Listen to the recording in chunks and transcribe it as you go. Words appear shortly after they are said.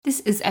This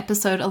is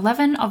episode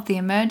 11 of the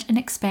Emerge and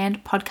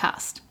Expand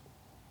podcast.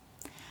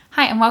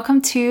 Hi, and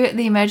welcome to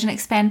the Emerge and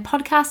Expand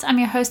podcast. I'm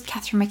your host,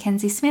 Catherine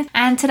Mackenzie Smith,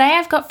 and today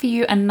I've got for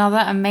you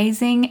another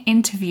amazing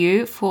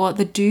interview for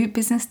the Do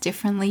Business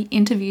Differently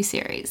interview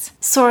series.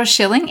 Sora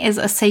Schilling is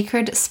a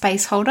sacred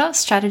space holder,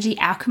 strategy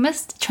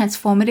alchemist,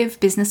 transformative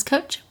business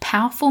coach,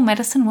 powerful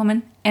medicine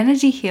woman,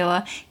 energy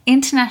healer,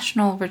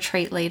 international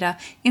retreat leader,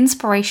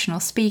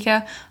 inspirational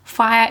speaker,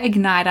 fire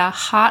igniter,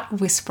 heart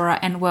whisperer,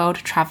 and world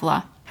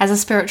traveler. As a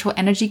spiritual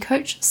energy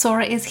coach,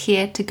 Sora is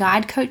here to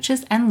guide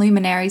coaches and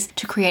luminaries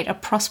to create a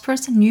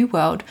prosperous new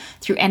world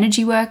through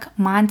energy work,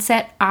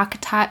 mindset,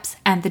 archetypes,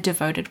 and the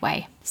devoted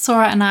way.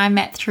 Sora and I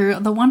met through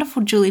the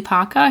wonderful Julie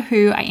Parker,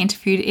 who I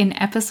interviewed in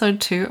episode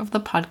 2 of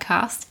the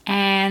podcast,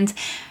 and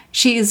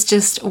she is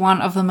just one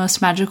of the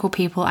most magical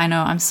people I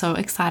know. I'm so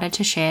excited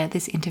to share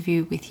this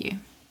interview with you.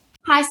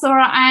 Hi,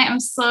 Sora. I am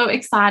so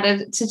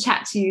excited to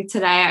chat to you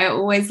today. I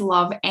always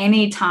love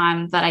any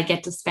time that I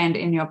get to spend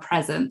in your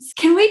presence.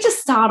 Can we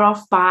just start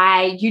off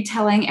by you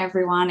telling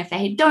everyone, if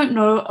they don't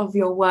know of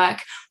your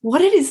work,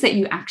 what it is that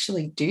you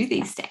actually do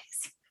these days?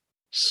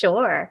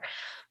 Sure.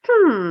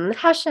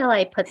 How shall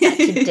I put that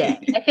today?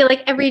 I feel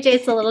like every day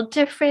is a little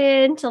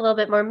different, a little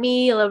bit more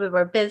me, a little bit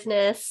more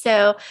business.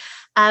 So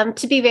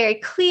to be very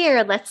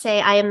clear, let's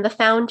say I am the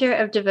founder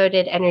of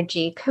Devoted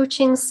Energy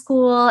Coaching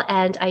School,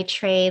 and I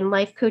train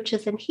life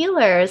coaches and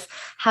healers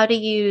how to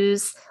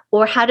use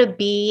or how to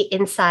be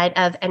inside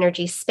of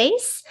energy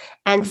space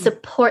and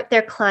support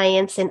their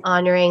clients in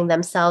honoring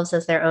themselves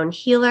as their own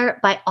healer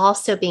by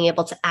also being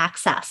able to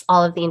access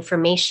all of the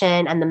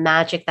information and the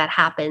magic that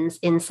happens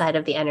inside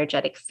of the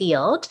energetic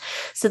field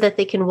so that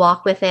they can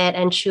walk with it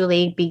and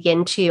truly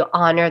begin to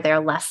honor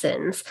their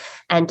lessons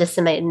and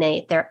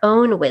disseminate their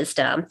own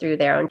wisdom through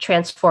their own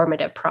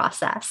transformative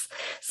process.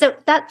 So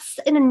that's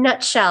in a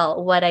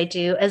nutshell what I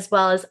do, as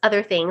well as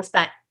other things,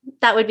 but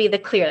that would be the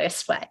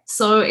clearest way.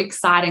 So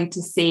exciting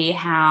to see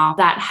how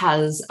that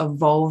has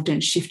evolved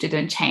and shifted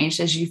and changed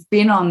as you've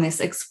been on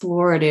this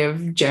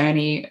explorative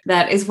journey.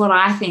 That is what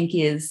I think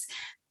is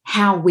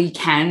how we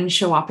can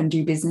show up and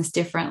do business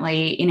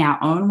differently in our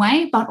own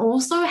way, but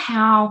also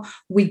how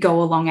we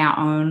go along our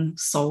own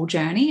soul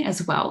journey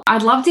as well.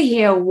 I'd love to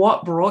hear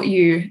what brought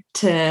you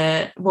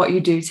to what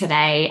you do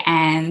today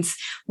and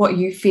what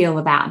you feel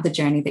about the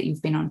journey that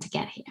you've been on to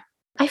get here.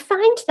 I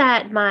find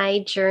that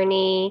my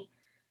journey,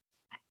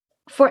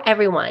 for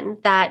everyone,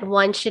 that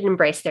one should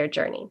embrace their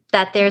journey,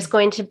 that there's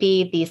going to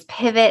be these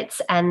pivots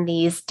and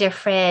these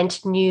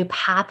different new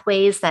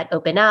pathways that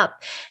open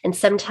up. And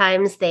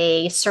sometimes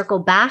they circle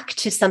back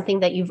to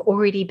something that you've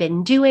already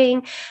been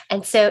doing.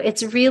 And so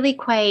it's really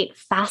quite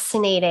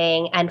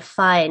fascinating and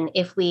fun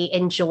if we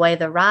enjoy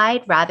the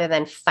ride rather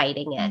than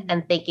fighting it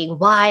and thinking,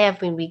 why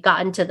haven't we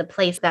gotten to the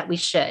place that we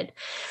should?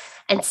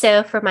 And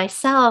so for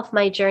myself,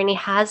 my journey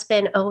has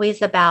been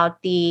always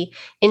about the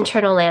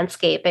internal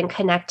landscape and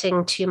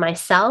connecting to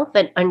myself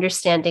and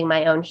understanding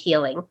my own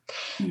healing.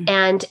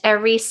 And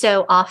every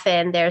so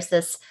often, there's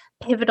this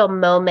pivotal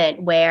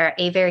moment where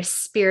a very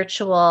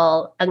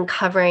spiritual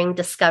uncovering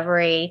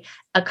discovery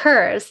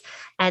occurs.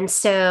 And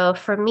so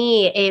for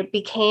me, it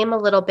became a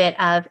little bit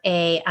of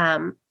a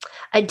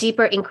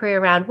deeper inquiry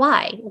around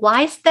why.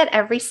 Why is that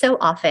every so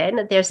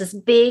often there's this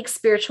big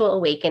spiritual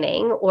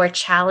awakening or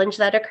challenge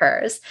that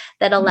occurs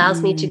that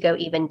allows me to go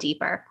even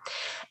deeper?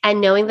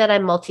 And knowing that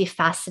I'm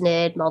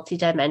multifaceted,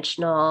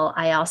 multidimensional,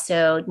 I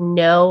also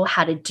know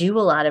how to do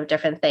a lot of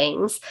different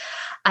things.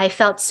 I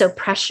felt so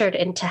pressured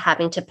into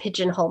having to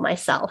pigeonhole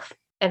myself.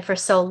 And for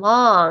so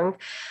long,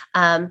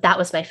 that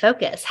was my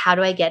focus. How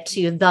do I get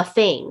to the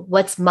thing?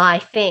 What's my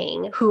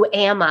thing? Who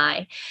am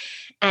I?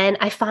 And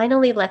I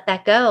finally let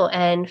that go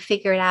and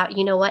figured out,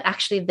 you know what,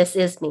 actually, this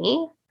is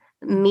me.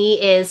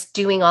 Me is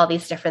doing all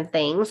these different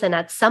things. And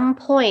at some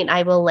point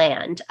I will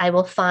land, I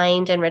will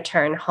find and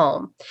return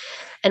home.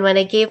 And when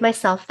I gave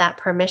myself that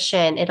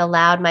permission, it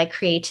allowed my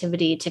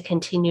creativity to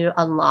continue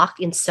to unlock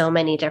in so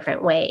many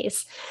different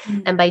ways.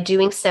 And by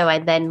doing so, I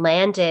then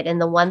landed in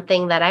the one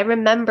thing that I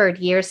remembered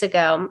years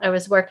ago. I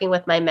was working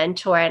with my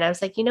mentor and I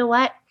was like, you know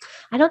what?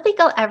 I don't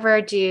think I'll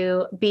ever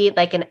be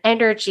like an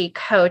energy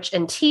coach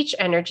and teach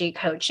energy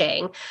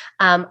coaching.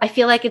 I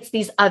feel like it's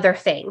these other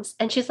things.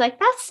 And she's like,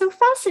 that's so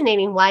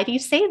fascinating. Why do you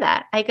say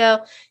that? I go,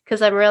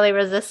 because I'm really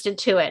resistant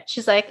to it.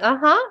 She's like,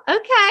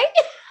 okay.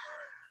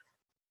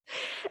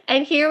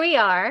 And here we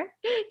are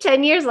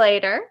 10 years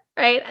later,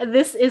 right?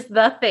 This is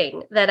the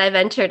thing that I've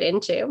entered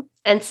into.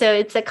 And so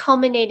it's a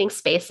culminating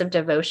space of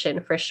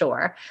devotion for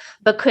sure.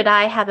 But could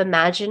I have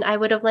imagined I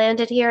would have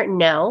landed here?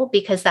 No,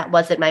 because that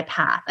wasn't my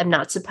path. I'm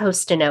not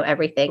supposed to know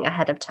everything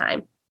ahead of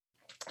time.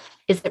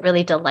 Is it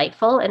really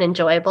delightful and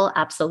enjoyable?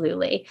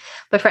 Absolutely.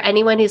 But for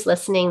anyone who's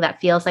listening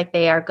that feels like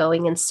they are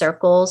going in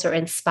circles or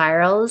in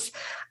spirals,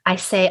 I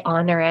say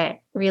honor it,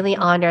 really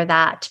honor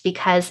that,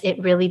 because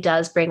it really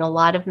does bring a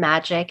lot of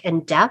magic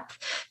and depth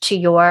to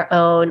your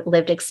own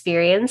lived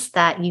experience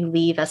that you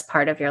leave as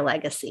part of your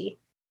legacy.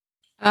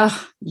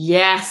 Oh,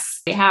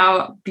 yes.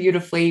 How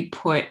beautifully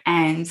put.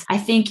 And I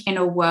think in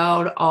a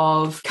world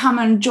of come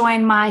and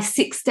join my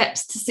 6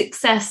 steps to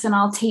success and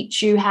I'll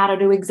teach you how to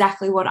do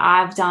exactly what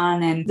I've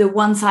done, and the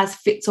one size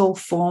fits all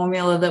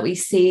formula that we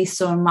see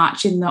so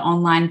much in the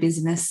online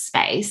business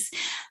space,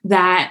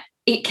 that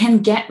it can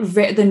get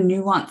the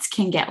nuance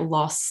can get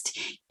lost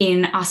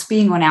in us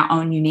being on our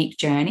own unique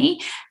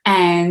journey.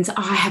 And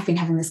I have been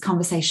having this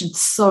conversation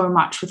so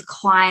much with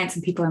clients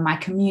and people in my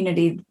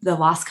community the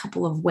last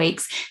couple of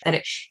weeks,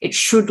 that it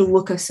should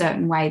look a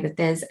certain way, that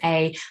there's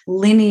a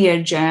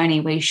linear journey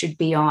we should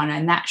be on.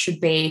 And that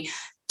should be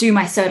do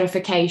my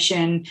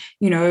certification,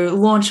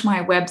 launch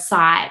my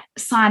website,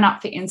 sign up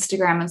for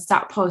Instagram and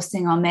start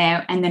posting on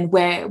there. And then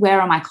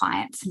where are my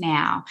clients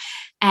now?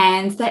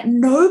 And that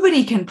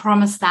nobody can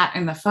promise that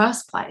in the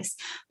first place,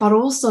 but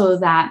also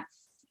that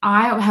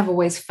I have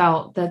always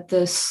felt that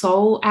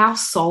our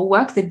soul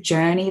work, the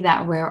journey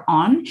that we're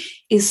on,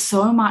 is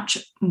so much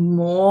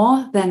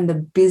more than the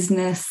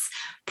business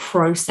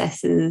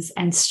processes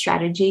and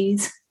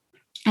strategies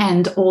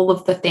and all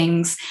of the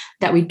things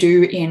that we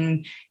do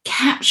in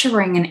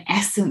capturing an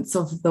essence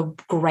of the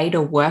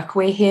greater work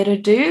we're here to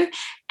do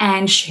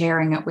and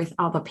sharing it with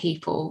other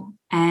people.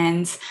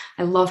 And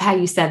I love how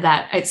you said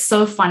that. It's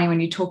so funny when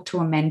you talk to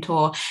a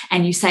mentor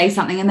and you say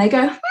something and they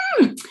go,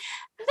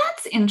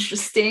 that's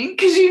interesting,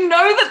 because you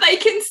know that they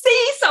can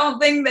see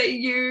something that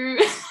you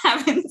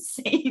haven't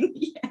seen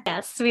yet.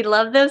 Yes, we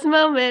love those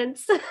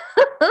moments.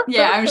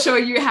 Yeah, I'm sure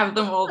you have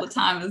them all the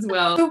time as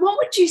well. So what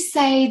would you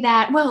say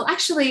that, well,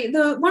 actually,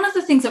 one of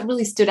the things that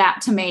really stood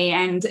out to me,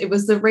 and it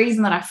was the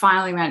reason that I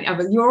finally went,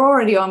 you're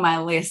already on my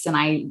list, and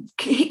I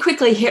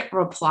quickly hit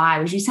reply,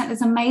 was you sent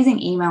this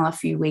amazing email a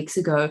few weeks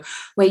ago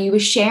where you were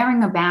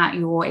sharing about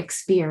your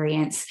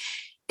experience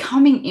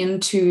coming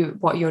into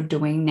what you're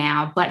doing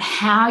now, but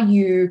how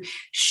you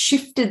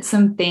shifted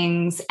some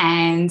things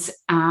and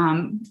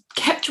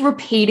kept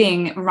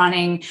repeating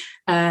running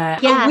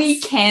a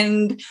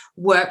weekend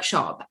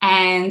workshop.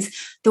 And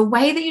the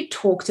way that you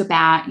talked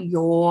about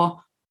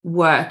your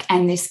work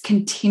and this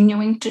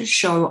continuing to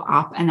show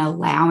up and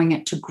allowing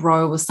it to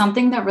grow was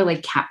something that really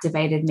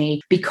captivated me,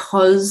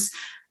 because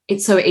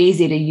it's so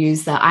easy to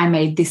use that I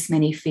made this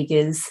many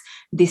figures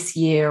this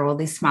year or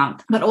this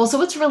month. But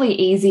also it's really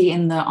easy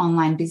in the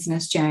online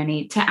business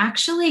journey to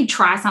actually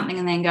try something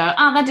and then go,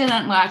 oh, that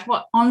didn't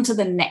work. On to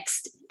the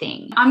next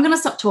thing. I'm going to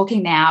stop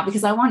talking now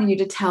because I want you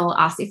to tell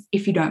us,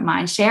 if you don't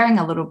mind, sharing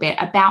a little bit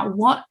about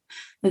what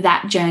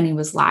that journey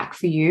was like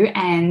for you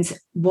and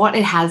what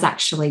it has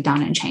actually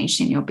done and changed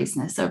in your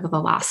business over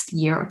the last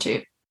year or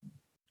two.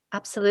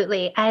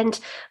 Absolutely. And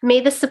may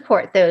this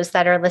support those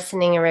that are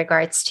listening in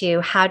regards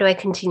to how do I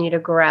continue to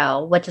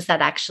grow? What does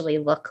that actually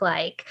look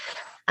like?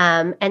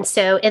 And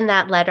so in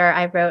that letter,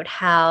 I wrote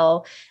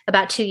how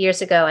about 2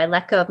 years ago, I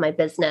let go of my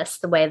business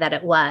the way that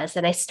it was.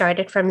 And I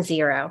started from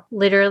zero,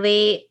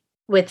 literally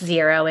with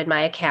zero in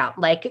my account.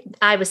 Like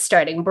I was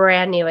starting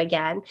brand new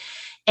again.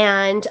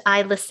 And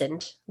I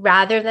listened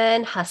rather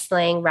than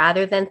hustling,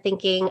 rather than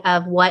thinking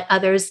of what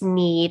others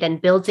need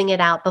and building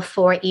it out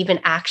before even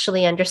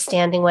actually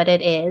understanding what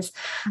it is.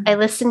 Mm-hmm. I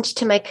listened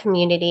to my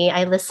community.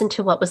 I listened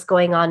to what was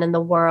going on in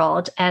the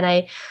world. And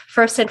I,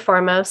 first and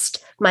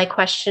foremost, my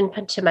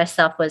question to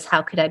myself was,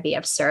 how could I be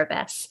of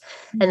service?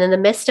 Mm-hmm. And in the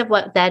midst of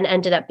what then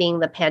ended up being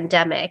the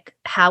pandemic,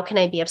 how can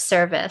I be of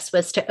service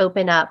was to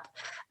open up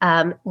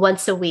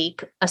once a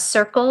week a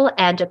circle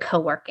and a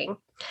co-working,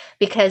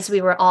 because we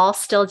were all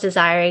still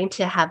desiring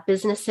to have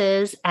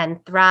businesses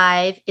and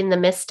thrive in the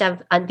midst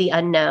of the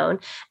unknown.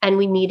 And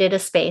we needed a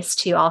space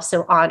to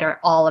also honor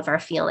all of our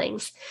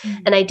feelings.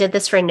 Mm-hmm. And I did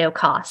this for no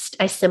cost.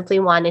 I simply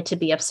wanted to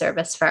be of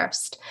service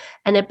first.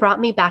 And it brought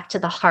me back to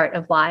the heart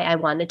of why I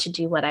wanted to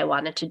do what I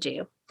wanted to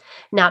do.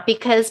 Not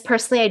because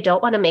personally I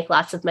don't want to make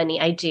lots of money.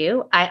 I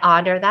do. I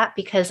honor that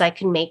because I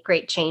can make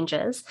great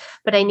changes.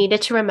 But I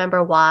needed to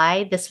remember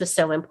why this was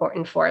so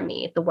important for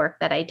me, the work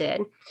that I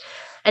did.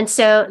 And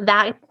so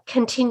that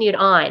continued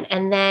on.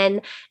 And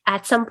then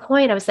at some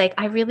point I was like,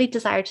 I really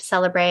desire to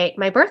celebrate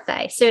my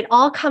birthday. So it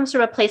all comes from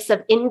a place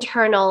of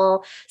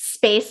internal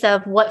space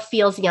of what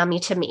feels yummy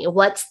to me.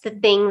 What's the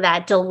thing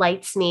that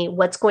delights me?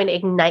 What's going to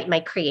ignite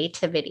my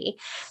creativity?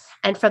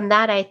 And from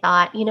that, I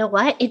thought, you know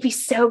what? It'd be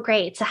so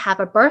great to have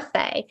a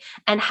birthday.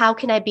 And how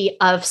can I be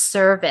of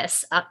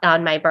service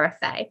on my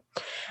birthday?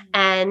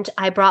 And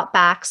I brought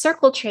back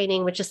circle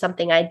training, which is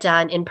something I'd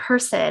done in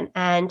person.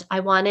 And I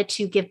wanted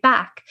to give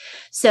back.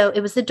 So it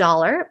was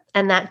 $1.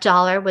 And that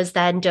 $1 was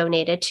then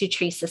donated to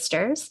Tree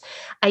Sisters.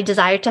 I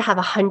desired to have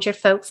 100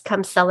 folks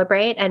come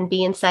celebrate and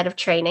be inside of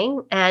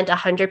training. And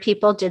 100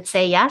 people did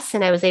say yes.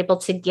 And I was able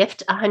to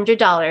gift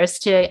 $100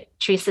 to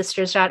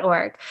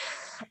treesisters.org.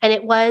 And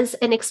it was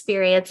an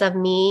experience of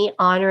me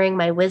honoring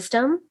my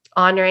wisdom,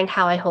 honoring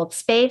how I hold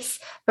space,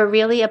 but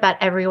really about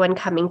everyone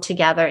coming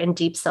together in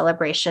deep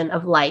celebration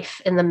of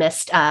life in the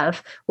midst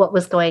of what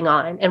was going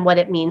on and what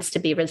it means to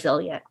be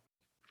resilient.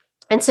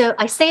 And so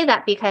I say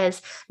that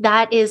because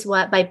that is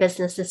what my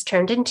business has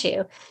turned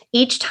into.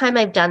 Each time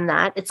I've done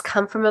that, it's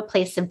come from a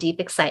place of deep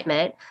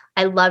excitement.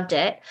 I loved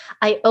it.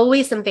 I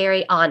always am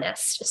very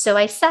honest. So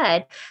I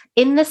said,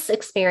 in this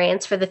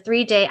experience for the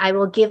 3-day, I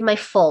will give my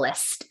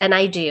fullest, and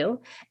I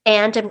do.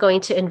 And I'm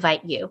going to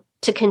invite you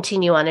to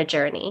continue on a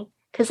journey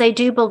because I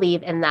do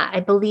believe in that. I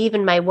believe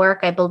in my work.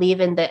 I believe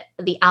in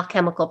the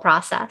alchemical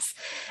process.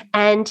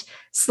 And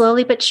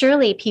slowly but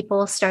surely,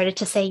 people started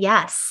to say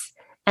yes.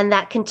 And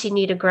that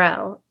continued to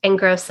grow and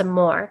grow some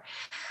more.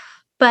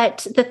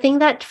 But the thing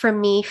that for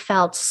me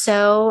felt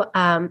so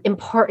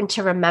important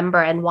to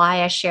remember and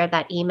why I shared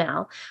that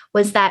email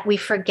was that we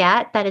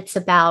forget that it's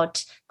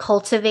about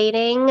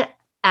cultivating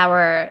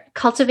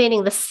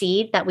the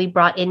seed that we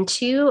brought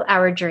into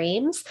our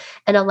dreams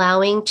and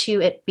allowing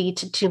it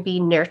to be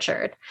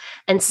nurtured.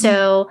 And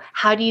so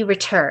how do you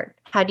return?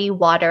 How do you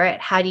water it?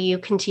 How do you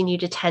continue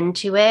to tend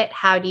to it?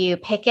 How do you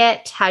pick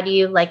it? How do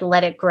you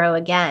let it grow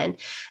again?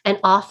 And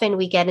often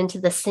we get into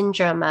the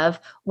syndrome of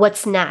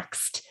what's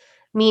next,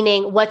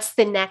 meaning what's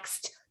the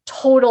next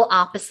total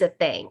opposite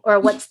thing, or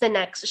what's the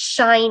next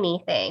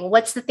shiny thing?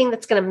 What's the thing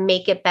that's going to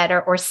make it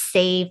better or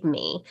save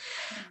me?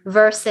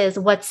 Versus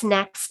what's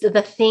next,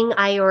 the thing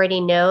I already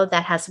know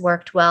that has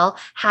worked well.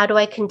 How do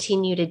I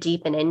continue to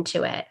deepen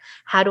into it?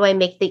 How do I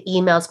make the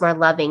emails more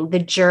loving, the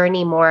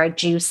journey more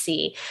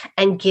juicy,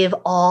 and give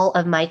all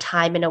of my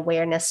time and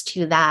awareness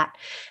to that?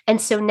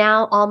 And so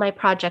now all my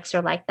projects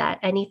are like that.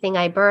 Anything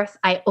I birth,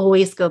 I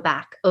always go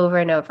back over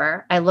and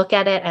over. I look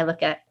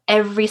at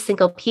every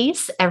single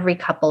piece every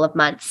couple of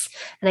months.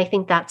 And I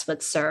think that's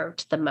what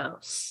served the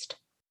most.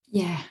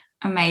 Yeah,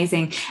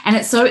 amazing. And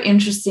it's so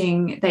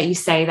interesting that you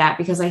say that,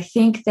 because I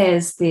think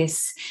there's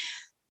this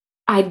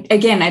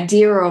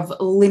idea of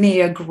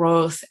linear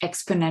growth,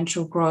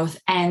 exponential growth.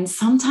 And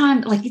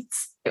sometimes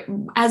it's,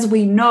 as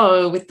we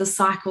know, with the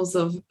cycles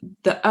of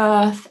the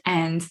earth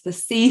and the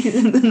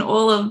seasons and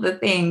all of the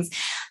things,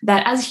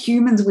 that as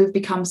humans, we've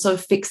become so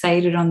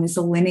fixated on this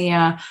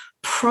linear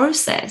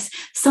process.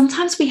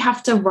 Sometimes we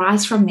have to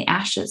rise from the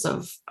ashes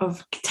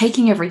of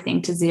taking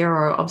everything to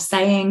zero, of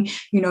saying,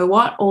 you know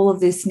what, all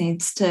of this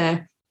needs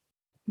to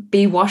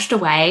be washed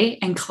away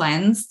and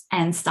cleansed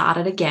and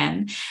started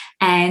again.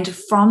 And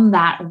from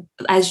that,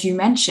 as you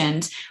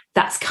mentioned,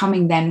 that's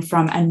coming then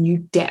from a new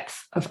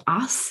depth of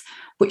us,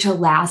 which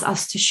allows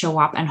us to show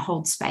up and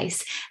hold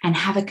space and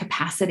have a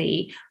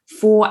capacity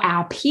for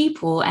our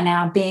people and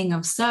our being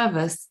of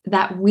service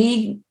that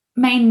we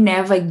may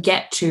never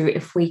get to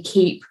if we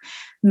keep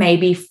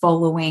maybe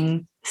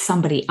following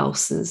somebody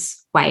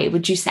else's way,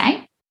 would you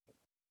say?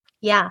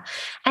 Yeah.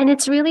 And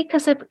it's really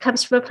because it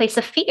comes from a place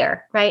of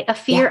fear, right? A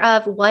fear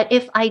of what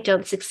if I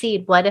don't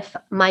succeed? What if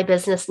my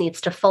business needs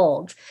to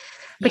fold?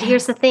 But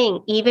here's the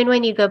thing, even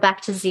when you go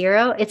back to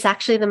zero, it's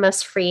actually the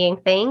most freeing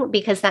thing,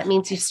 because that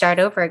means you start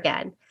over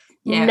again.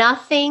 Yeah.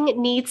 Nothing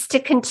needs to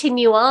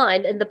continue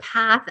on in the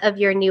path of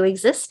your new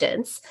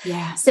existence.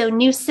 Yeah. So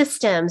new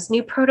systems,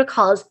 new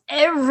protocols,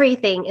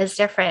 everything is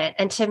different.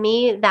 And to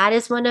me, that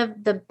is one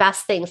of the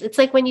best things. It's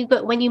like when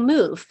you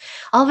move,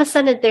 all of a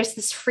sudden there's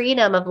this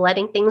freedom of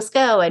letting things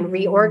go and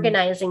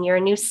reorganizing your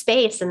new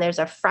space. And there's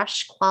a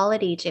fresh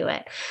quality to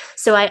it.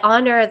 So I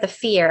honor the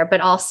fear,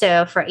 but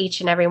also for each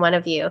and every one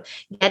of you,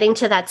 getting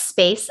to that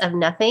space of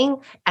nothing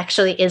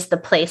actually is the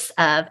place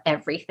of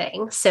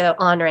everything. So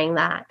honoring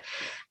that.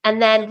 And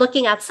then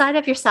looking outside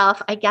of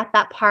yourself, I get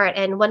that part.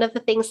 And one of the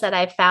things that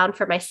I've found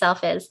for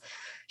myself is,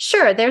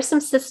 sure, there's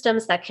some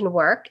systems that can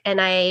work, and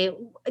I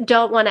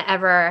don't want to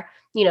ever,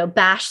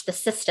 bash the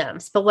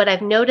systems. But what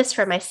I've noticed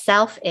for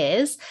myself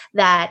is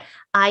that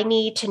I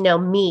need to know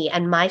me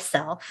and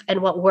myself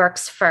and what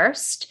works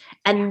first,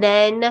 and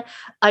then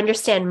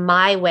understand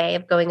my way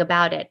of going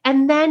about it,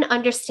 and then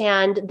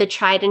understand the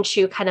tried and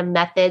true kind of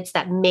methods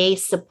that may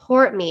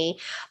support me.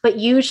 But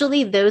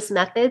usually those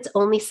methods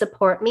only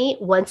support me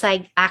once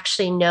I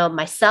actually know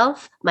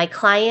myself, my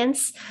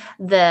clients,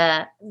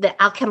 the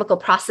alchemical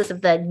process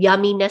of the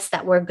yumminess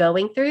that we're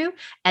going through.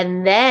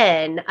 And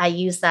then I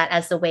use that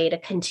as a way to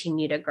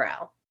continue to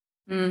grow,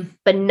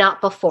 but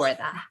not before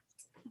that.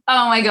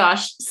 Oh my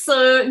gosh,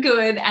 so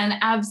good. And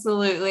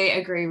absolutely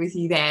agree with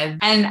you there.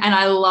 And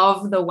I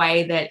love the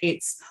way that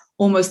it's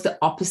almost the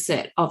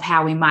opposite of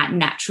how we might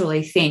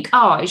naturally think,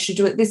 oh, I should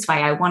do it this way.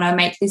 I want to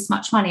make this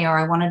much money, or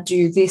I want to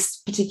do this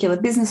particular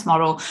business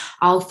model.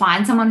 I'll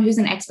find someone who's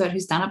an expert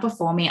who's done it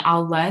before me.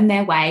 I'll learn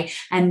their way.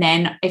 And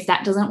then if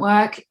that doesn't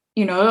work,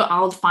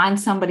 I'll find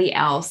somebody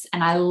else.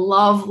 And I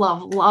love,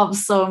 love, love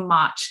so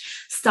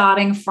much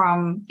starting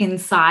from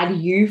inside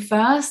you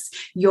first,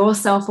 your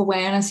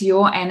self-awareness,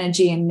 your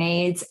energy and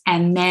needs,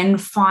 and then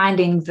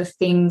finding the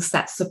things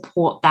that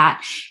support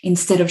that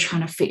instead of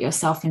trying to fit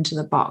yourself into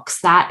the box.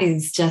 That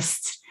is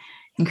just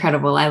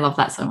incredible. I love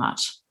that so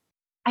much.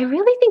 I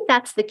really think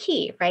that's the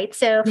key, right?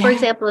 So, for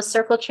example, a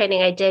circle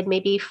training I did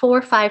maybe 4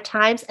 or 5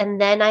 times,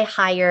 and then I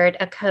hired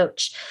a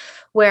coach.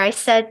 where I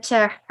said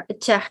to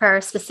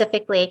her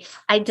specifically,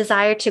 I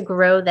desire to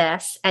grow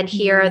this, and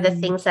here are the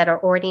things that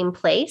are already in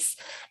place,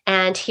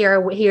 and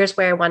here's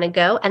where I want to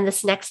go. And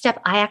this next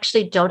step, I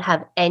actually don't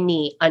have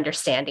any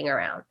understanding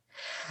around,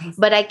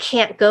 but I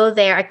can't go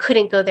there. I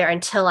couldn't go there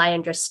until I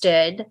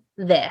understood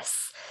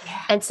this.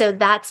 Yeah. And so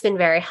that's been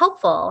very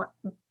helpful.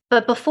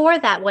 But before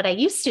that, what I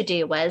used to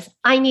do was,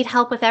 I need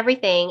help with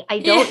everything. I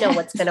don't know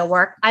what's going to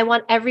work. I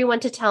want everyone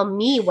to tell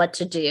me what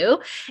to do.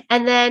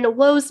 And then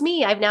woe's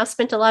me. I've now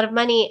spent a lot of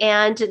money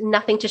and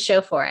nothing to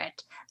show for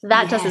it.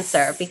 That doesn't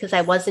serve, because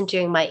I wasn't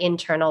doing my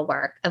internal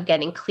work of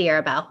getting clear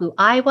about who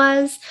I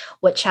was,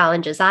 what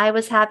challenges I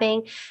was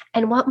having,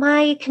 and what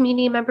my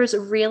community members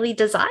really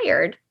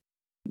desired.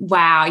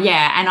 Wow.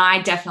 Yeah. And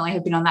I definitely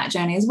have been on that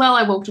journey as well.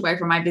 I walked away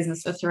from my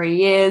business for 3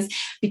 years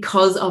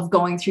because of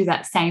going through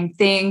that same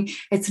thing.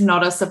 It's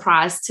not a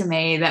surprise to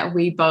me that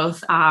we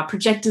both are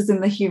projectors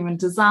in the human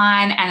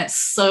design, and it's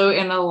so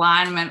in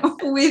alignment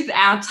with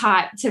our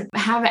type to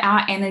have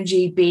our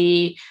energy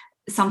be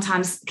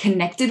sometimes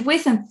connected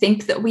with and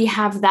think that we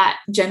have that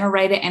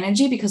generator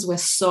energy, because we're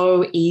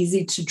so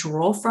easy to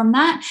draw from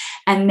that,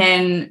 and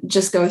then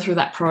just go through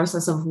that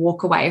process of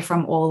walk away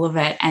from all of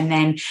it. And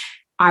then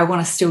I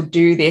want to still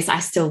do this. I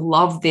still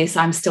love this.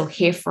 I'm still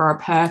here for a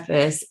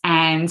purpose.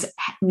 And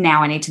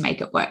now I need to make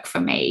it work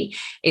for me.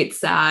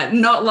 It's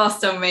not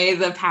lost on me,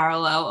 the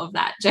parallel of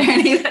that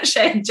journey, that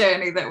shared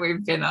journey that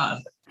we've been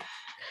on.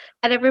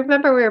 And I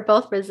remember we were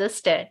both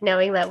resistant,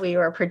 knowing that we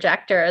were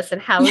projectors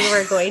and how we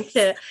were going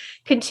to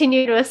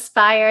continue to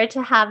aspire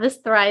to have this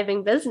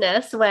thriving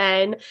business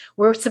when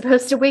we're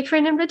supposed to wait for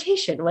an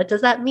invitation. What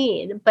does that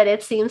mean? But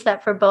it seems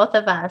that for both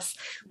of us,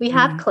 we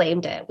have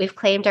claimed it. We've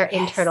claimed our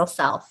internal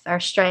self, our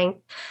strength,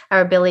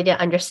 our ability to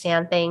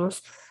understand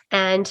things.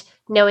 And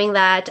knowing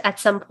that at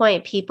some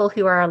point, people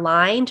who are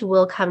aligned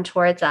will come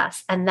towards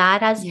us. And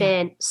that has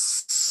been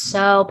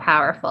so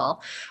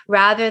powerful,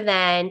 rather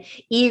than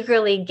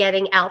eagerly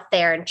getting out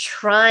there and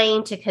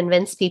trying to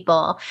convince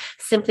people.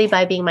 Simply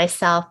by being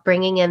myself,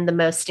 bringing in the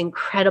most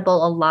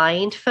incredible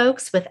aligned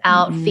folks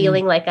without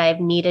feeling like I've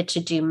needed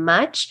to do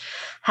much,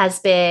 has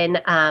been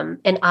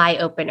an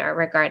eye-opener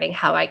regarding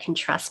how I can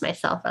trust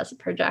myself as a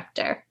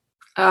projector.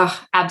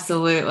 Oh,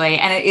 absolutely.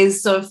 And it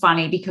is so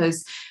funny,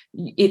 because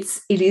it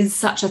is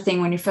such a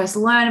thing when you first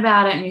learn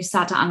about it and you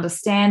start to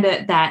understand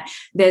it, that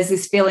there's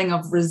this feeling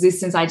of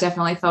resistance. I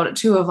definitely felt it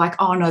too, of like,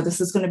 oh no, this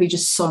is going to be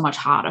just so much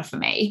harder for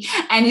me.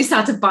 And you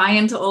start to buy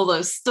into all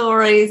those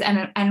stories.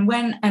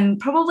 And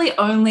probably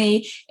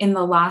only in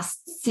the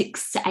last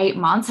 6 to 8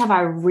 months have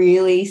I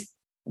really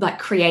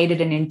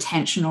created an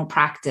intentional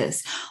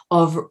practice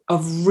of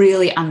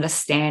really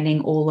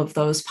understanding all of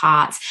those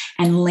parts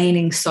and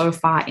leaning so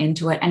far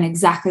into it. And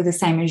exactly the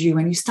same as you,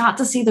 when you start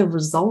to see the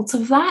results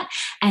of that,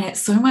 and it's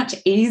so much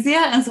easier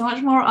and so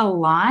much more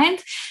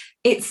aligned,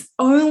 it's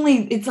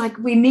like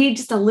we need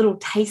just a little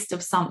taste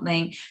of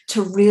something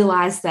to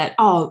realize that,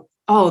 oh,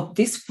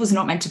 this was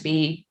not meant to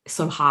be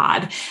so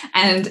hard.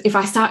 And if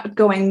I start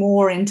going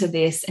more into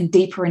this and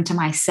deeper into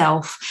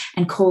myself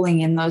and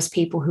calling in those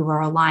people who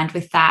are aligned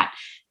with that,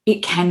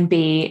 it can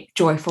be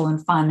joyful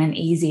and fun and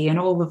easy and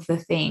all of the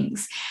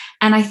things.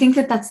 And I think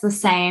that that's the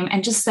same.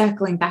 And just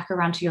circling back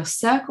around to your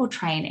circle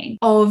training,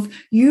 of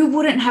you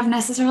wouldn't have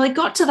necessarily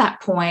got to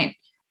that point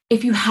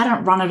if you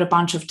hadn't run it a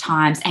bunch of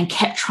times and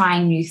kept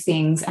trying new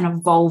things and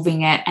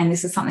evolving it. And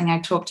this is something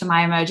I talk to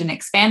my Emerge and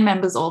Expand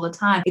members all the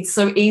time. It's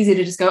so easy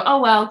to just go, oh,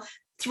 well,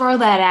 throw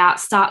that out,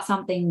 start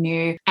something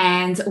new.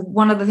 And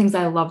one of the things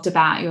I loved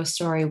about your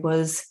story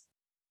was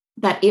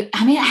that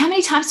how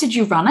many times did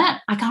you run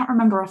it? I can't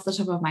remember off the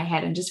top of my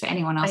head. And just for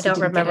anyone else, I don't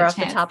remember off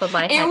the top of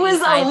my head. It was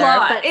a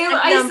lot.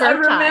 I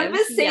remember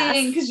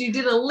seeing, because you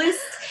did a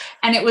list,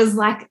 and it was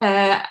like,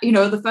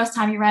 the first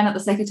time you ran it, the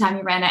second time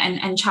you ran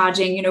it, and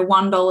charging,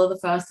 $1 the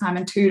first time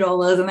and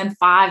 $2 and then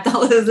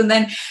 $5, and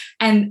then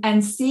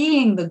and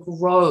seeing the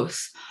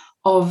growth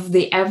of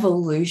the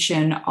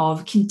evolution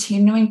of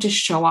continuing to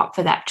show up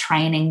for that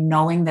training,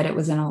 knowing that it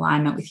was in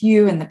alignment with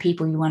you and the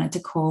people you wanted to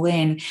call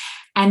in,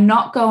 and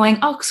not going,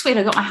 oh, sweet,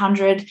 I got my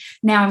 100.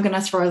 Now I'm going to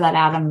throw that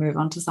out and move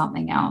on to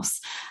something else.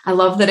 I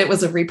love that it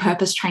was a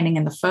repurposed training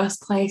in the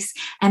first place.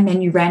 And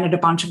then you ran it a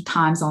bunch of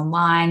times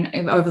online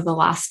over the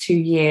last 2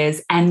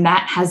 years. And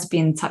that has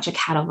been such a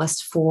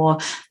catalyst for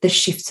the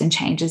shifts and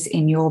changes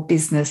in your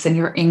business and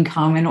your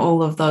income and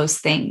all of those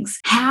things.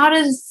 How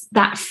does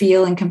that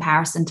feel in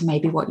comparison to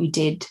maybe what you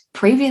did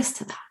previous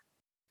to that?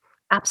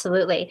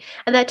 Absolutely.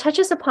 And that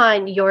touches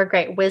upon your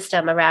great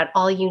wisdom around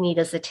all you need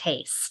is a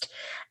taste.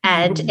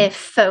 And if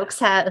folks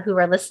who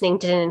are listening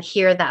didn't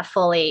hear that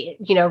fully,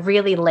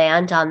 really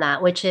land on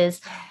that, which is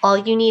all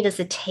you need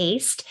is a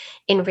taste,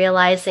 in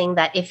realizing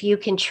that if you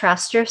can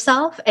trust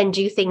yourself and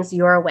do things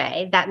your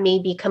way, that may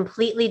be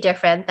completely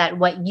different than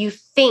what you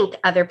think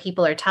other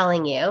people are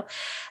telling you,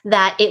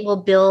 that it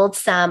will build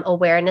some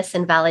awareness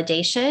and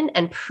validation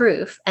and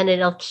proof, and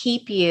it'll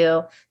keep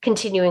you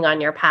continuing on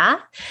your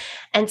path.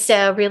 And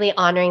so really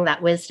honoring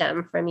that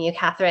wisdom from you,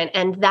 Catherine.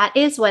 And that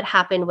is what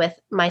happened with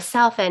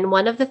myself. And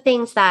one of the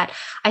things that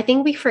I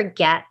think we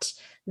forget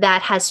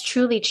that has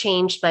truly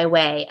changed my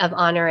way of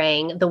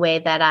honoring the way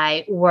that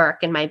I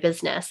work in my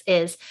business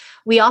is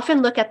we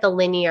often look at the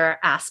linear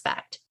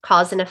aspect,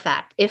 cause and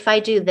effect. If I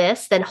do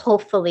this, then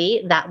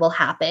hopefully that will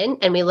happen.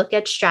 And we look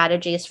at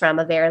strategies from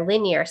a very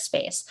linear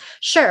space.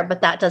 Sure,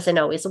 but that doesn't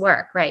always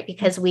work, right?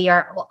 Because we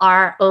are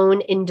our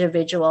own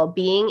individual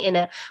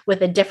being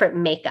with a different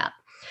makeup.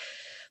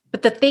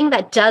 But the thing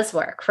that does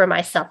work for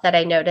myself that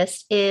I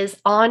noticed is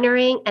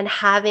honoring and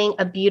having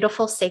a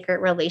beautiful, sacred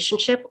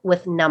relationship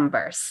with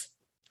numbers.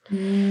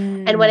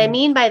 And what I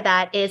mean by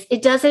that is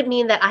it doesn't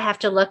mean that I have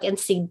to look and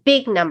see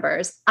big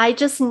numbers. I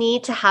just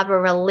need to have a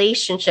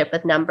relationship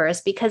with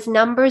numbers because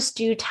numbers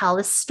do tell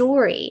a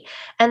story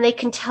and they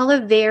can tell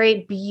a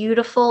very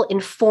beautiful,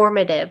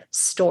 informative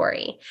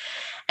story.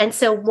 And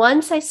so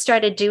once I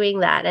started doing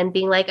that and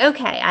being like,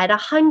 okay, I had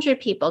 100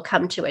 people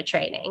come to a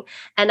training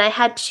and I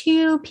had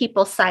 2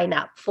 people sign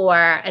up for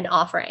an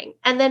offering.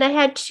 And then I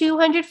had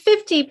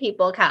 250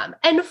 people come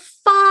and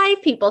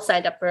 5 people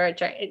signed up for a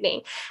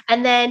training.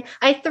 And then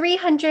I had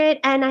 300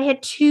 and I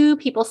had 2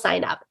 people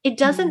sign up. It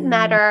doesn't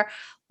matter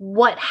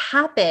what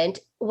happened.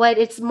 What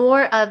it's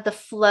more of the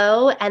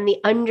flow and the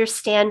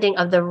understanding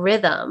of the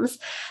rhythms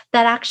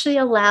that actually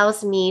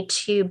allows me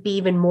to be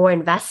even more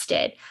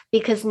invested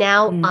because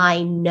now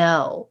I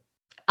know.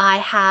 I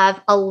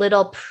have a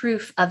little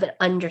proof of an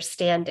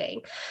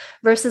understanding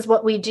versus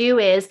what we do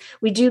is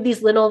we do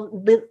these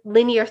little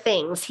linear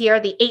things. Here are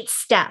the 8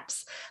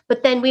 steps,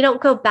 but then we don't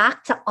go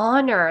back to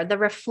honor the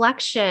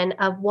reflection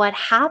of what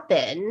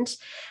happened.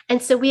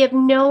 And so we have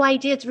no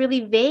idea. It's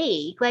really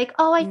vague. Like,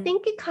 oh, I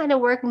think it kind of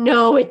worked.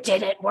 No, it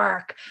didn't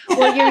work.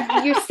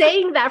 Well, you're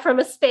saying that from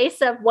a space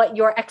of what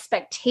your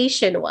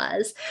expectation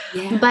was,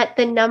 but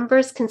the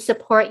numbers can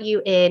support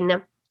you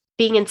in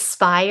being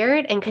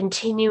inspired and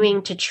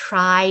continuing to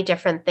try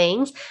different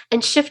things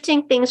and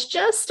shifting things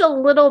just a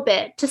little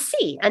bit to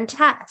see and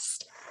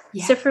test.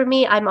 Yeah. So for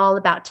me, I'm all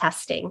about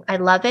testing. I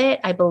love it.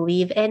 I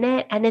believe in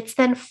it. And it's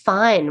then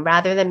fun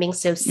rather than being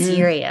so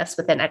serious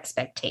with an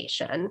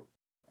expectation.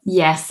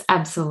 Yes,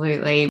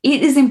 absolutely.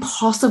 It is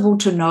impossible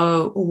to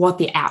know what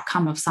the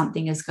outcome of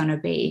something is going to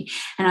be.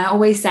 And I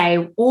always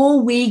say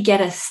all we get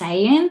a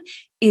say in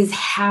is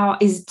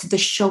the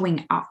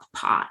showing up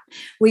part.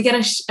 We get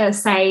a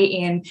say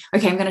in,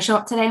 okay, I'm going to show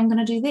up today, I'm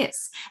going to do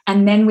this.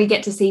 And then we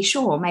get to see,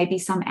 sure, maybe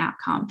some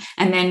outcome.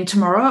 And then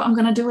tomorrow I'm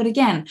going to do it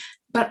again.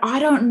 But I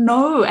don't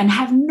know and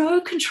have no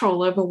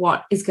control over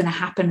what is going to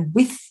happen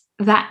with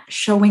that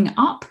showing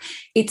up.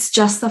 It's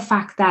just the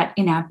fact that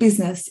in our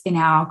business, in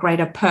our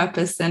greater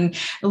purpose and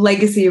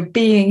legacy of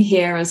being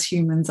here as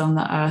humans on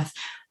the earth,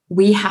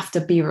 we have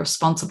to be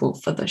responsible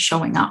for the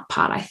showing up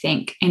part, I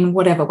think, in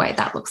whatever way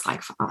that looks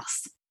like for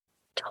us.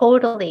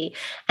 Totally.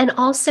 And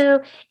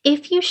also,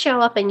 if you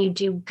show up and you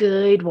do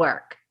good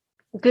work,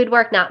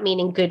 not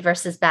meaning good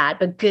versus bad,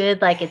 but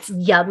good, like it's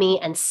yummy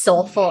and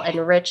soulful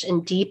and rich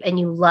and deep and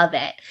you love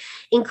it,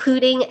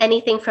 including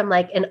anything from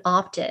like an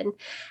opt-in.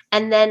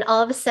 And then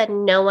all of a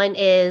sudden, no one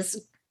is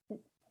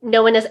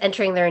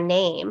entering their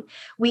name.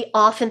 We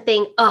often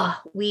think, oh,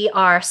 we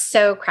are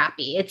so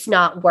crappy. It's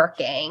not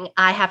working.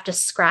 I have to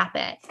scrap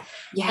it.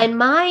 Yeah. And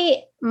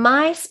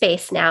my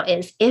space now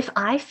is if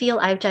I feel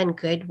I've done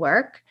good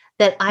work,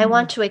 that I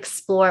want to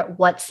explore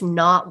what's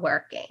not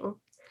working.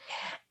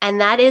 And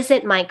that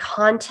isn't my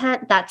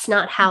content. That's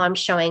not how I'm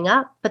showing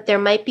up, but there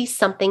might be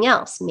something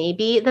else.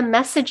 Maybe the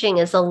messaging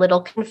is a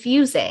little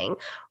confusing,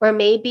 or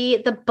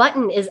maybe the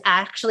button is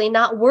actually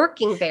not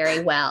working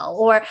very well,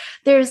 or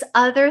there's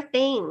other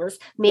things.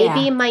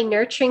 Maybe my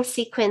nurturing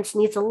sequence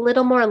needs a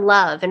little more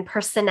love and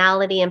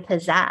personality and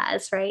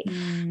pizzazz, right?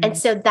 And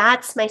so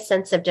that's my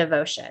sense of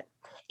devotion.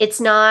 It's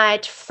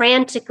not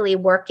frantically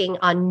working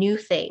on new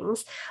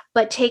things,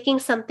 but taking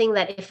something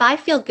that if I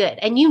feel good,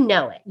 and you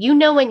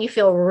know when you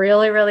feel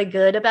really, really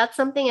good about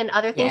something and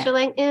other things are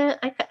like,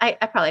 I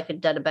probably could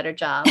have done a better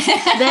job.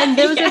 Then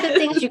those are the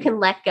things you can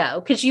let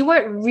go because you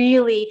weren't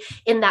really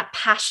in that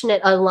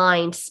passionate,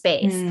 aligned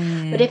space.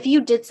 But if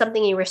you did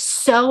something, you were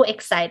so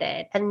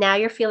excited and now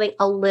you're feeling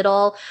a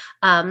little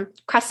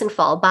crest and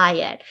fall by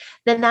it,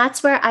 then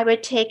that's where I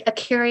would take a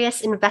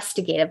curious,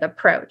 investigative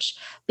approach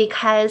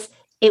because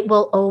it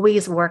will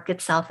always work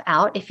itself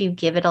out if you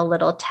give it a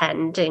little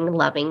tending,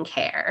 loving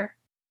care.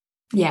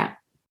 Yeah,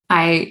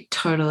 I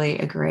totally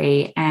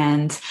agree.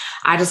 And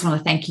I just want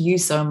to thank you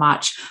so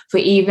much for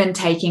even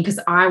taking, because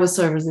I was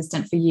so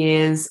resistant for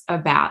years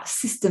about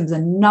systems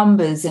and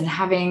numbers and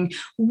having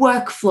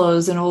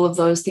workflows and all of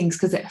those things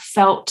because it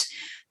felt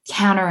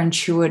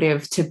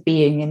counterintuitive to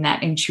being in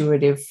that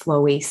intuitive,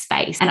 flowy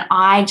space. And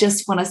I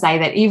just want to say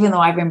that even though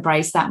I've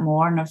embraced that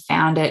more and I've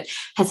found it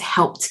has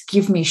helped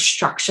give me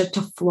structure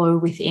to flow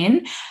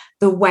within,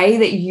 the way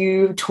that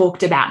you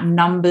talked about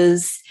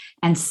numbers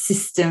and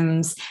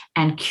systems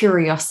and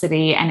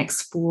curiosity and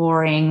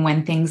exploring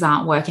when things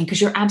aren't working,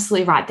 because you're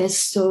absolutely right. There's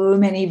so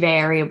many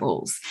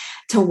variables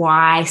to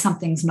why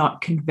something's not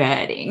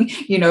converting,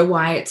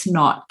 why it's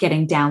not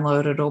getting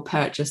downloaded or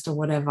purchased or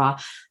whatever,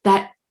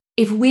 that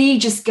if we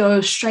just go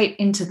straight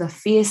into the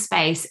fear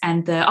space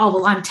and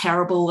I'm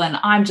terrible and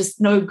I'm just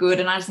no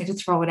good and I just need to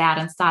throw it out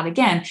and start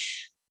again,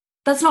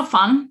 that's not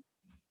fun.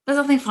 There's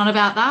nothing fun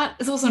about that.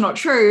 It's also not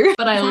true.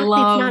 But Exactly,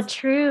 it's not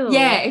true.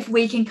 Yeah, if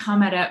we can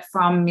come at it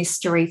from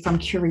mystery, from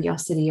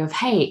curiosity of,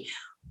 hey,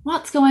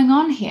 what's going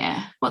on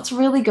here? What's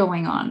really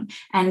going on?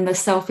 And the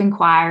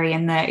self-inquiry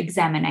and the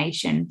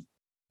examination.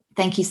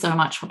 Thank you so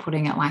much for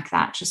putting it like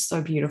that. Just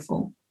so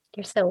beautiful.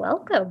 You're so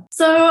welcome.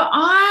 So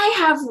I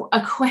have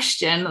a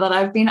question that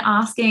I've been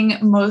asking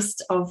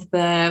most of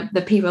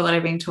the people that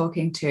I've been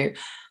talking to.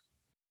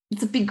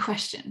 It's a big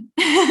question,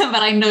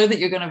 but I know that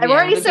you're going to be. I'm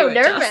already so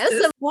nervous.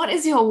 Justice. What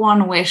is your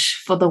one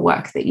wish for the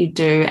work that you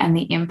do and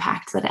the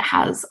impact that it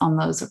has on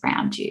those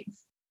around you?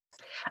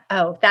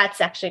 Oh,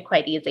 that's actually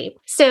quite easy.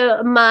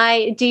 So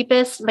my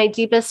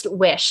deepest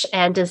wish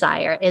and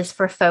desire is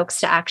for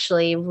folks to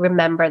actually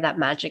remember that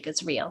magic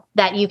is real,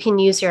 that you can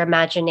use your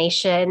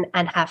imagination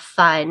and have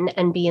fun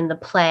and be in the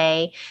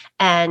play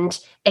and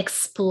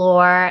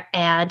explore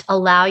and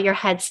allow your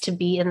heads to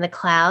be in the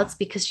clouds,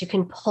 because you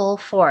can pull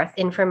forth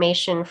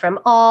information from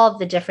all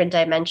the different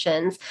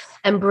dimensions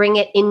and bring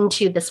it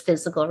into this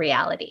physical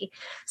reality.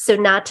 So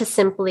not to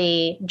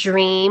simply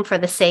dream for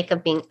the sake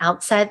of being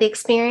outside the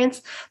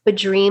experience, but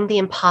dream the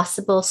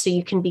impossible so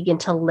you can begin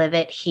to live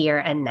it here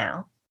and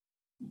now.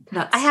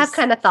 I have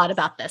kind of thought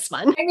about this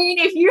one. I mean,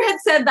 if you had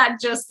said that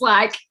just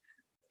like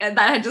that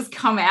had just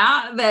come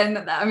out,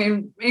 then, I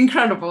mean,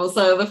 incredible.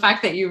 So the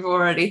fact that you've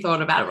already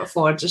thought about it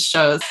before just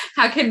shows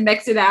how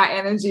connected our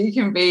energy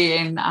can be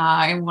in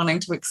wanting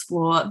to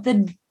explore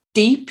the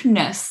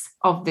deepness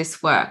of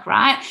this work,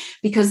 right?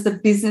 Because the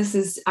business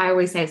is, I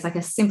always say, it's like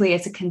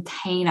it's a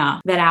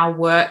container that our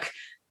work,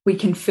 we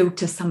can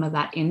filter some of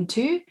that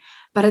into.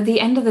 But at the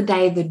end of the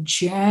day, the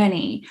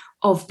journey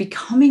of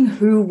becoming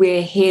who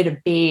we're here to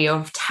be,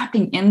 of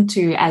tapping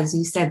into, as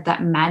you said,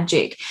 that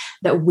magic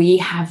that we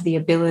have the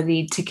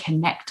ability to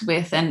connect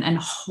with and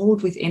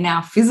hold within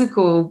our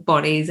physical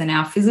bodies and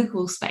our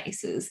physical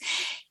spaces,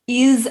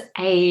 is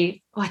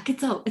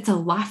it's a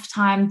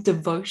lifetime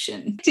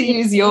devotion, to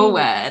use your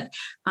word.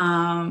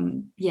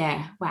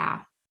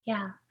 Wow.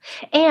 Yeah.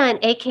 And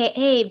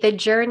AKA the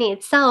journey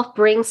itself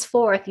brings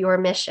forth your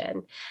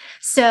mission.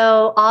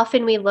 So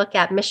often we look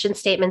at mission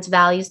statements,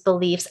 values,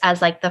 beliefs as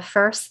like the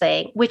first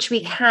thing, which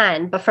we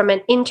can, but from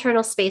an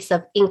internal space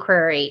of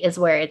inquiry is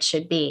where it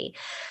should be.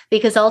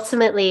 Because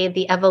ultimately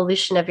the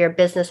evolution of your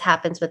business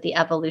happens with the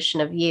evolution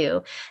of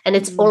you. And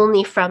it's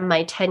only from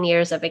my 10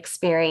 years of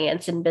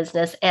experience in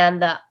business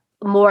and the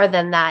more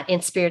than that in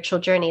spiritual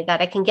journey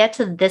that I can get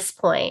to this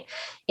point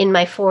in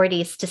my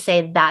 40s to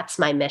say that's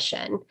my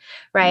mission,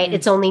 right?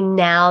 It's only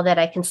now that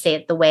I can say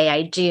it the way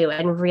I do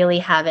and really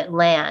have it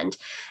land.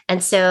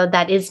 And so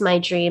that is my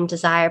dream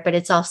desire, but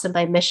it's also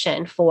my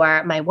mission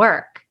for my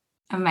work.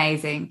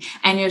 Amazing.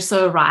 And you're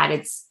so right.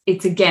 It's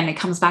again, it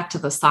comes back to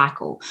the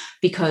cycle,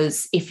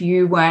 because if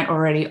you weren't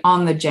already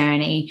on the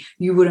journey,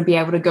 you wouldn't be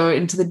able to go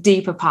into the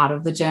deeper part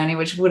of the journey,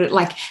 which would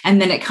and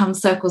then it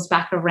circles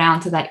back around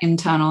to that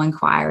internal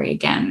inquiry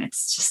again.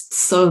 It's just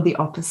so the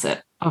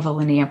opposite of a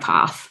linear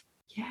path.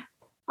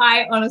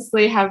 I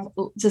honestly have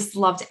just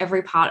loved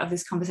every part of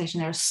this conversation.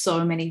 There are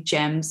so many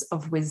gems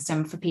of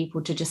wisdom for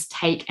people to just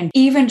take, and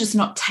even just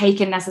not take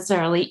and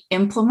necessarily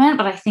implement,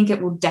 but I think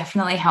it will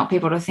definitely help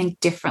people to think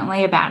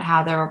differently about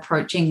how they're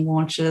approaching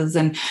launches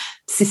and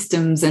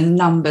systems and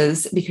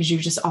numbers, because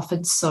you've just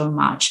offered so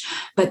much.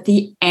 But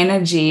the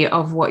energy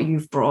of what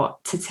you've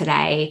brought to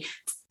today,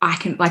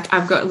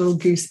 I've got little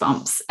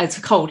goosebumps. It's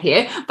cold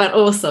here, but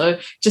also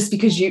just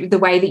because the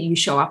way that you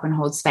show up and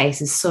hold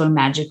space is so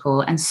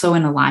magical and so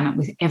in alignment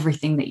with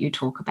everything that you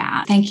talk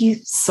about. Thank you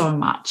so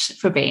much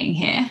for being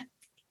here.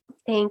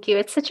 Thank you.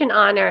 It's such an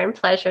honor and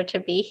pleasure to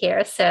be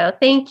here. So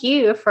thank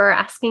you for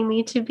asking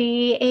me to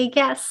be a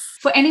guest.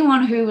 For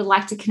anyone who would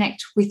like to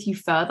connect with you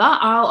further,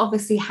 I'll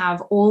obviously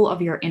have all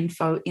of your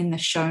info in the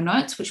show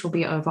notes, which will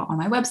be over on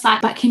my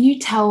website. But can you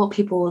tell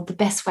people the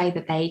best way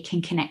that they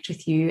can connect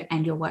with you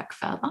and your work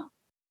further?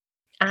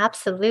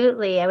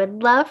 Absolutely. I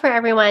would love for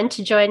everyone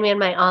to join me in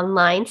my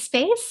online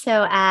space.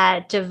 So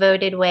at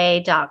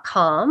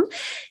devotedway.com.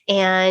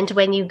 And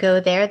when you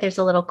go there, there's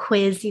a little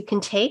quiz you can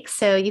take.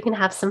 So you can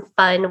have some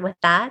fun with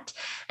that.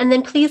 And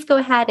then please go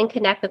ahead and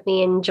connect with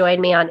me and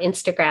join me on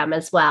Instagram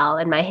as well.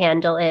 And my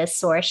handle is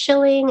Sora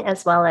Schilling,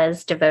 as well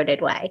as Devoted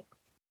Way.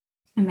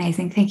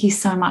 Amazing. Thank you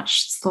so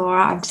much,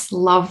 Sora. I've just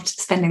loved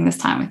spending this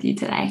time with you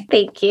today.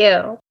 Thank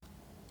you.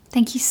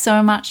 Thank you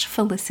so much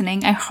for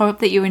listening. I hope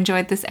that you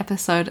enjoyed this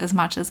episode as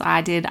much as I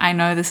did. I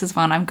know this is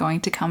one I'm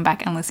going to come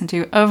back and listen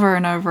to over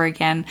and over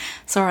again.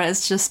 Sora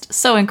is just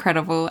so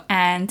incredible.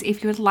 And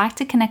if you would like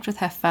to connect with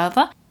her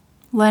further,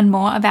 learn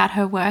more about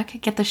her work,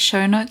 get the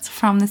show notes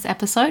from this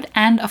episode,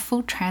 and a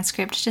full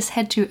transcript, just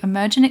head to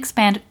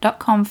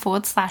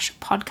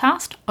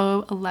emergeandexpand.com/podcast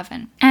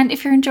 011. And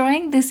if you're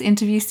enjoying this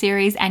interview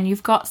series and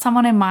you've got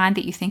someone in mind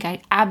that you think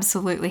I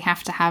absolutely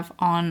have to have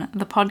on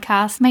the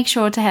podcast, make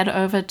sure to head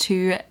over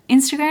to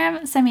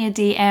Instagram, send me a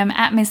DM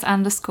at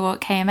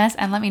miss_KMS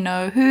and let me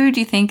know who do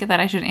you think that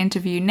I should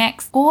interview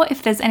next. Or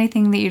if there's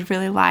anything that you'd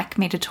really like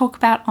me to talk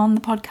about on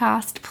the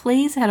podcast,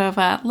 please head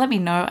over, let me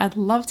know. I'd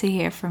love to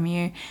hear from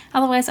you.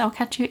 Otherwise, I'll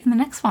catch you in the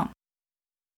next one.